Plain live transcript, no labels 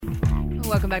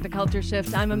Welcome back to Culture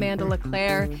Shift. I'm Amanda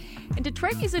LeClaire. And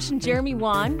Detroit musician Jeremy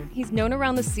Waun, he's known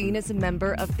around the scene as a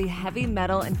member of the heavy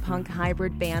metal and punk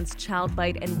hybrid bands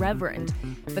Childbite and Reverend.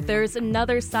 But there's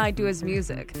another side to his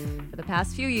music. For the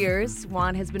past few years,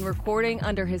 Waun has been recording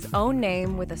under his own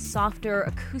name with a softer,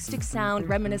 acoustic sound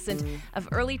reminiscent of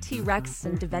early T-Rex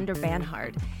and Devender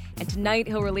Banhart. And tonight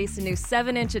he'll release a new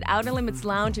 7-inch at Outer Limits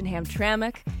Lounge in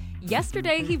Hamtramck.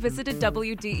 Yesterday, he visited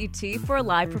WDET for a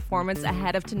live performance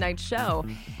ahead of tonight's show.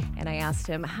 And I asked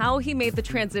him how he made the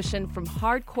transition from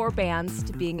hardcore bands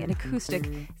to being an acoustic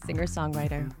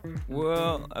singer-songwriter.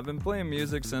 Well, I've been playing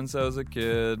music since I was a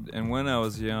kid, and when I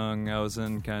was young, I was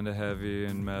in kind of heavy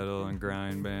and metal and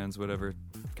grind bands, whatever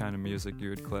kind of music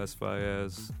you would classify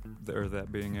as, or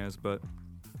that being as. But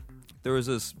there was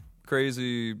this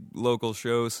crazy local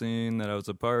show scene that I was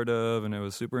a part of, and it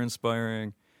was super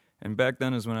inspiring. And back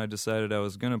then is when I decided I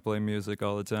was going to play music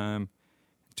all the time.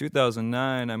 In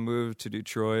 2009, I moved to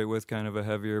Detroit with kind of a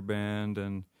heavier band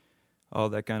and all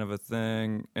that kind of a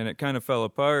thing. And it kind of fell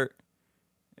apart.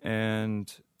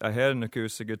 And I had an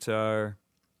acoustic guitar.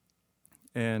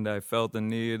 And I felt the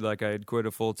need, like I had quit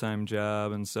a full-time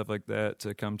job and stuff like that,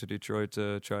 to come to Detroit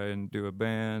to try and do a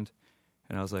band.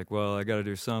 And I was like, well, I got to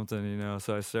do something, you know.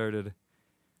 So I started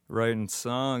writing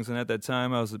songs. And at that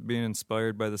time, I was being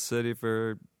inspired by the city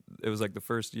for... It was like the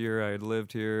first year I had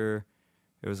lived here.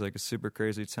 It was like a super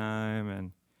crazy time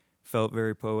and felt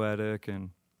very poetic.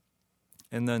 And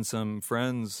then some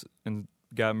friends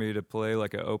got me to play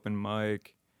like an open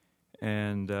mic.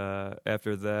 And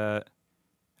after that,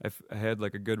 I had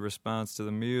like a good response to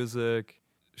the music.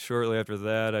 Shortly after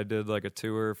that, I did like a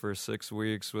tour for 6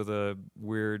 weeks with a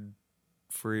weird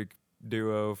freak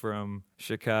duo from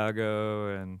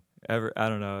Chicago. And I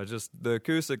don't know, just the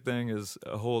acoustic thing is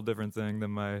a whole different thing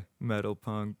than my metal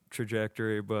punk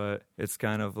trajectory, but it's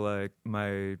kind of like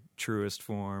my truest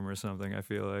form or something, I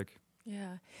feel like.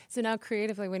 Yeah. So now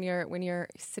creatively, when you're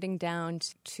sitting down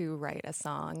to write a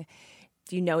song,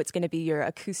 do you know it's going to be your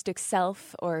acoustic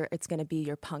self or it's going to be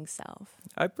your punk self?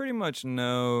 I pretty much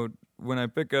know when I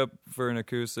pick up for an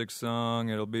acoustic song,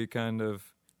 it'll be kind of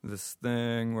this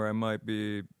thing where I might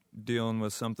be dealing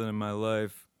with something in my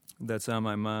life that's on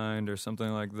my mind or something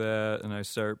like that, and I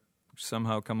start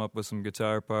somehow come up with some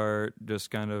guitar part,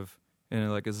 just kind of in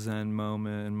like a zen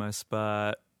moment in my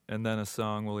spot, and then a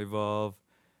song will evolve.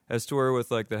 As to where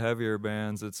with like the heavier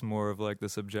bands, it's more of like the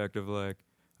subjective, like,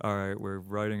 all right, we're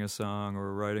writing a song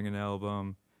or we're writing an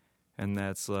album, and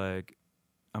that's like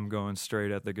I'm going straight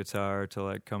at the guitar to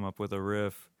like come up with a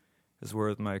riff. As where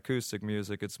with my acoustic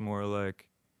music, it's more like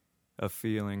a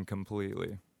feeling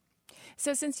completely.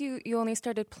 So since you only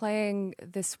started playing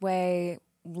this way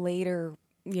later,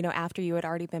 you know, after you had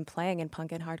already been playing in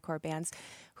punk and hardcore bands,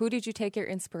 who did you take your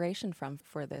inspiration from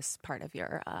for this part of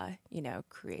your,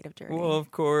 creative journey? Well,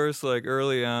 of course, like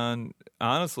early on,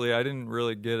 honestly, I didn't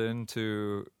really get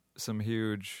into some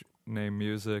huge name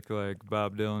music like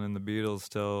Bob Dylan and the Beatles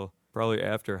till probably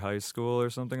after high school or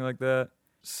something like that.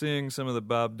 Seeing some of the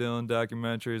Bob Dylan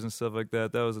documentaries and stuff like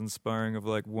that was inspiring of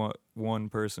like what one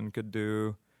person could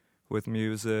do with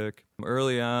music.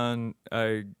 Early on,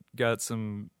 I got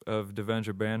some of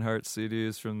Devender Banhart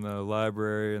CDs from the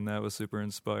library, and that was super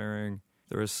inspiring.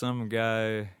 There was some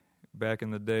guy back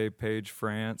in the day, Paige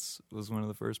France, was one of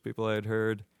the first people I had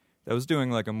heard, that was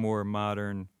doing like a more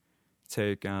modern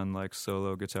take on like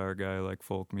solo guitar guy, like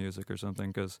folk music or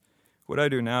something, because what I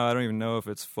do now, I don't even know if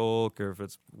it's folk or if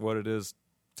it's what it is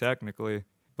technically,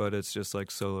 but it's just like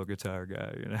solo guitar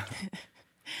guy, you know?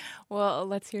 Well,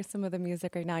 let's hear some of the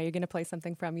music right now. You're going to play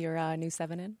something from your new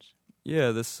 7-inch?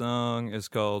 Yeah, this song is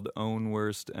called Own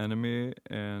Worst Enemy,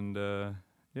 and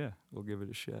we'll give it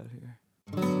a shot here.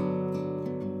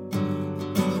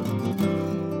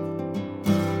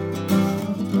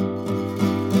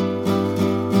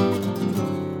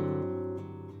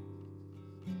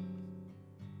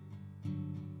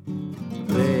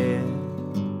 Let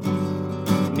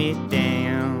me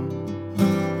down.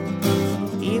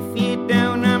 If you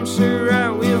don't, I'm sure I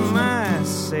will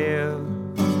myself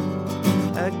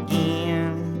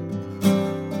again.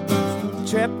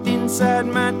 Trapped inside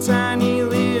my tiny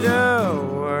little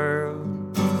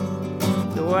world,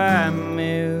 though I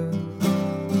move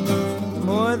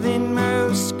more than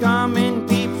most common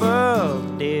people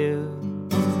do.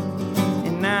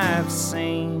 And I've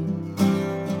seen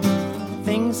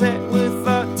things that were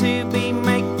thought to be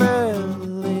make-believe,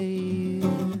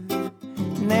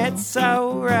 and that's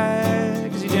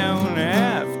alright, 'cause you don't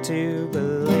have to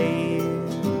believe.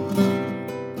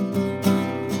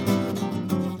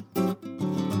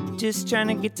 Just trying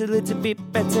to get a little bit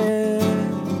better,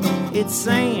 it's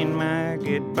saying my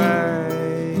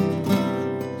goodbyes.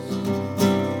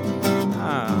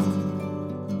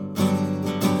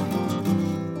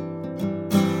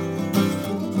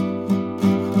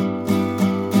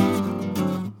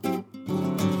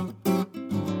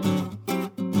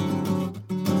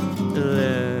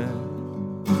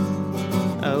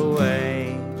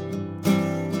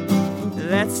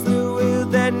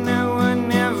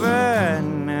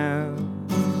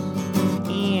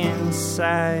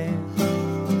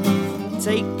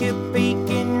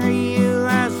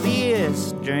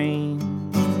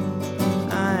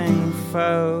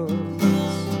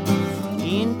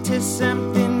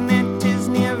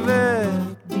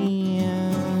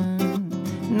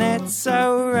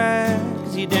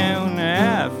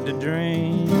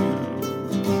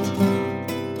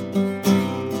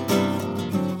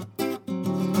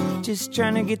 just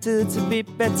trying to get to be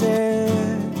better.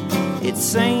 It's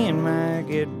saying my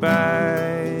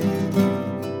goodbyes.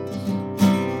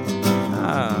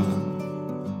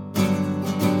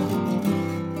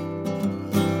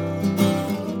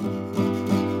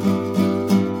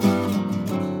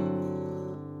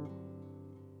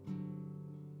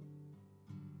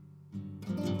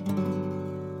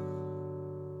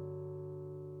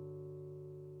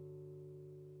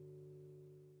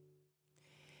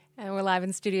 And we're live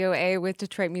in Studio A with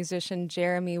Detroit musician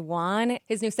Jeremy Waun.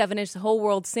 His new 7-inch, The Whole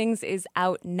World Sings, is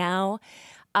out now.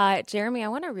 Jeremy, I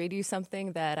want to read you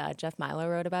something that Jeff Milo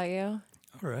wrote about you.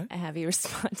 All right. And have you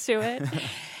respond to it.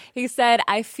 He said,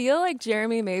 I feel like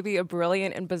Jeremy may be a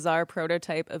brilliant and bizarre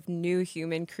prototype of new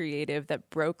human creative that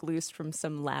broke loose from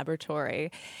some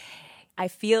laboratory. I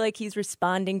feel like he's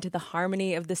responding to the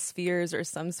harmony of the spheres or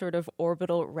some sort of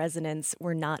orbital resonance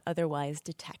we're not otherwise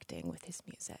detecting with his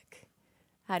music.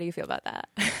 How do you feel about that?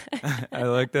 I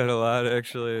like that a lot,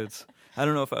 actually. I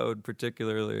don't know if I would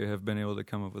particularly have been able to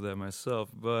come up with that myself,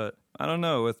 but I don't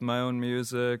know, with my own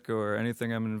music or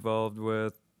anything I'm involved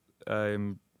with,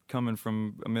 I'm coming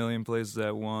from a million places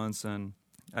at once, and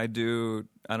I don't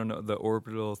know, the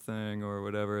orbital thing or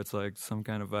whatever. It's like some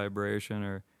kind of vibration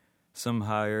or some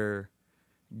higher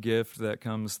gift that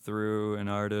comes through an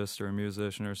artist or a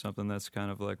musician or something. That's kind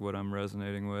of like what I'm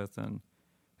resonating with, and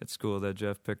it's cool that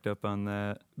Jeff picked up on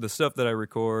that. The stuff that I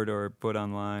record or put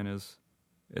online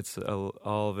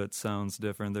all of it sounds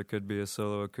different. There could be a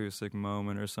solo acoustic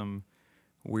moment or some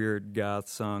weird goth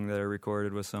song that I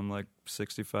recorded with some like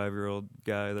 65-year-old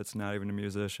guy that's not even a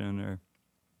musician, or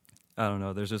I don't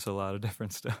know. There's just a lot of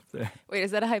different stuff there. Wait,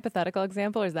 is that a hypothetical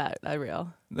example or is that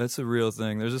real? That's a real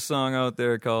thing. There's a song out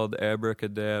there called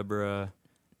Abracadabra,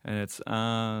 and it's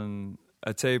on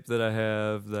a tape that I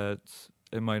have that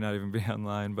it might not even be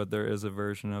online, but there is a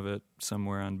version of it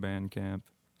somewhere on Bandcamp.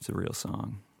 It's a real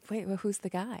song. Wait, well, who's the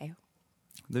guy?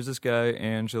 There's this guy,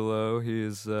 Angelo.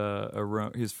 He's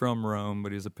he's from Rome,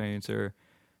 but he's a painter.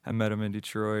 I met him in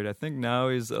Detroit. I think now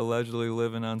he's allegedly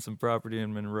living on some property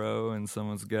in Monroe in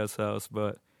someone's guest house,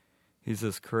 but he's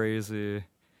this crazy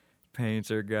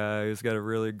painter guy. He's got a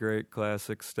really great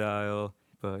classic style,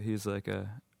 but he's like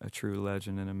a true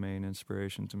legend and a main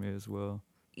inspiration to me as well.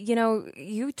 You know,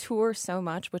 you tour so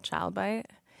much with Childbite.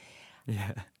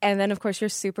 Yeah. And then, of course, you're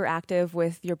super active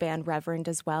with your band Reverend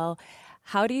as well.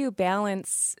 How do you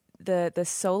balance the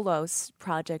solos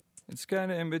project? It's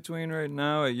kind of in between right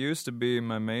now. It used to be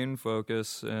my main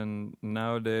focus, and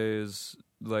nowadays,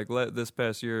 like this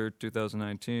past year,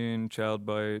 2019,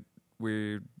 Childbite,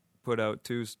 we put out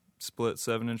 2 split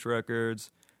 7-inch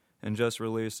records and just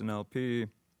released an LP.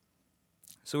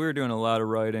 So we were doing a lot of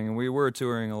writing, and we were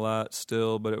touring a lot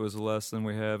still, but it was less than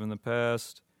we have in the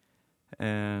past.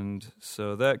 And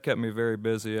so that kept me very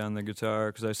busy on the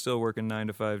guitar because I still work a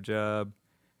 9-to-5 job.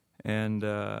 And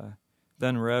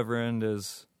then Reverend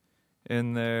is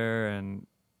in there, and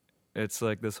it's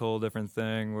like this whole different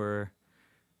thing where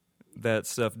that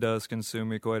stuff does consume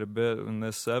me quite a bit. In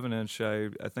this 7-inch, I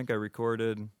think I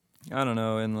recorded, I don't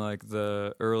know, in like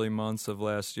the early months of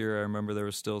last year. I remember there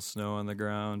was still snow on the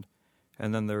ground,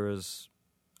 and then there was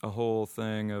a whole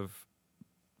thing of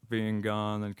being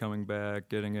gone and coming back,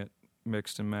 getting it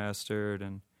mixed and mastered,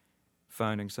 and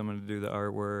finding someone to do the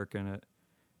artwork, and it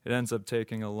ends up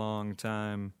taking a long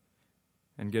time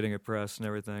and getting it pressed and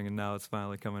everything, and now it's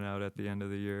finally coming out at the end of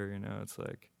the year. You know, it's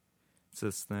like, it's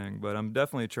this thing. But I'm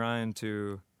definitely trying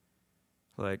to,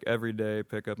 like, every day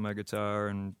pick up my guitar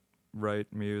and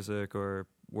write music or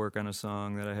work on a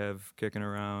song that I have kicking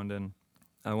around, and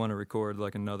I want to record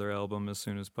like another album as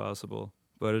soon as possible.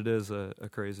 But it is a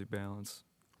crazy balance.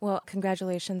 Well,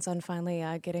 congratulations on finally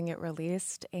getting it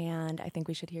released, and I think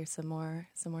we should hear some more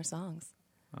songs.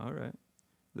 All right.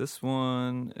 This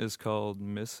one is called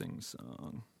Missing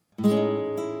Song.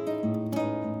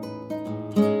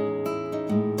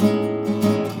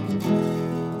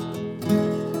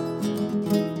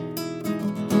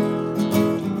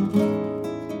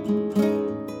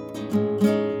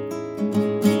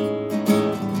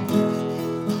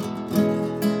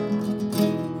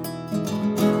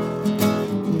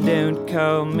 Don't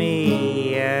call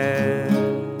me up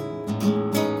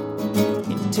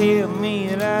and tell me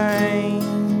that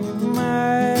I'm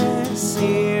myself.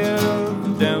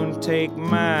 Don't take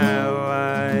my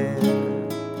life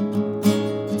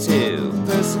too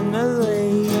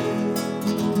personally,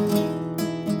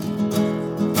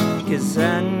 'cause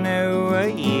I know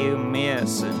what you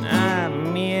miss, and I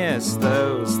miss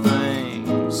those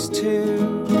things too.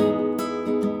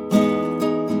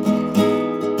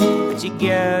 You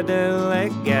gotta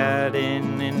let God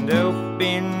in and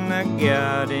open the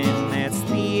garden. That's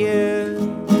the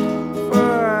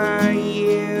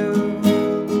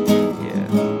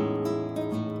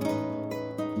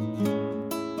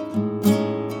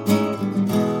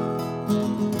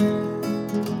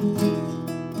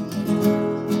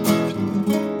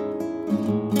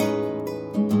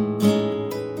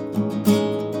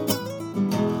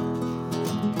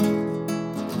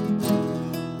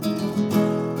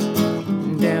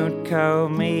call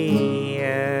me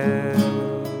out.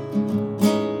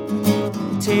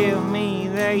 Tell me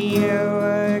that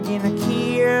you're gonna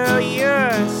kill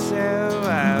yourself.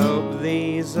 I hope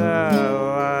these are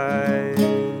lies,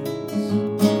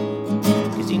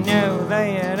 'cause you know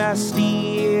that I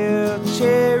still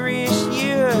cherish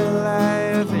your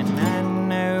life, and I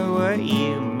know what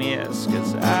you miss,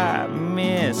 'cause I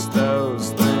miss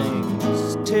those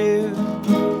things too.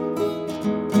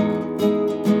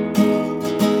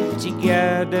 But you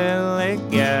gotta let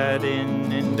God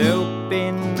in and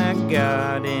open a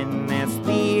garden that's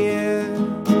there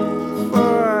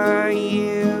for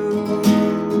you.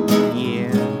 Yeah.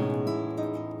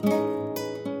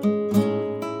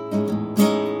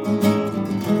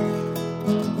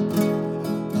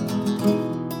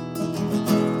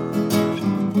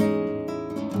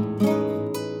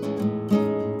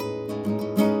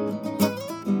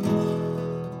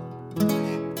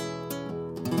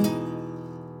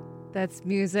 That's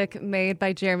music made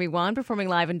by Jeremy Waun, performing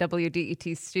live in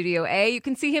WDET Studio A. You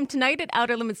can see him tonight at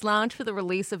Outer Limits Lounge for the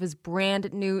release of his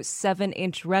brand new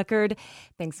 7-inch record.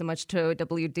 Thanks so much to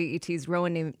WDET's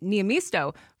Rowan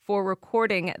Niamisto for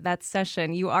recording that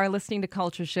session. You are listening to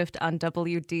Culture Shift on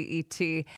WDET.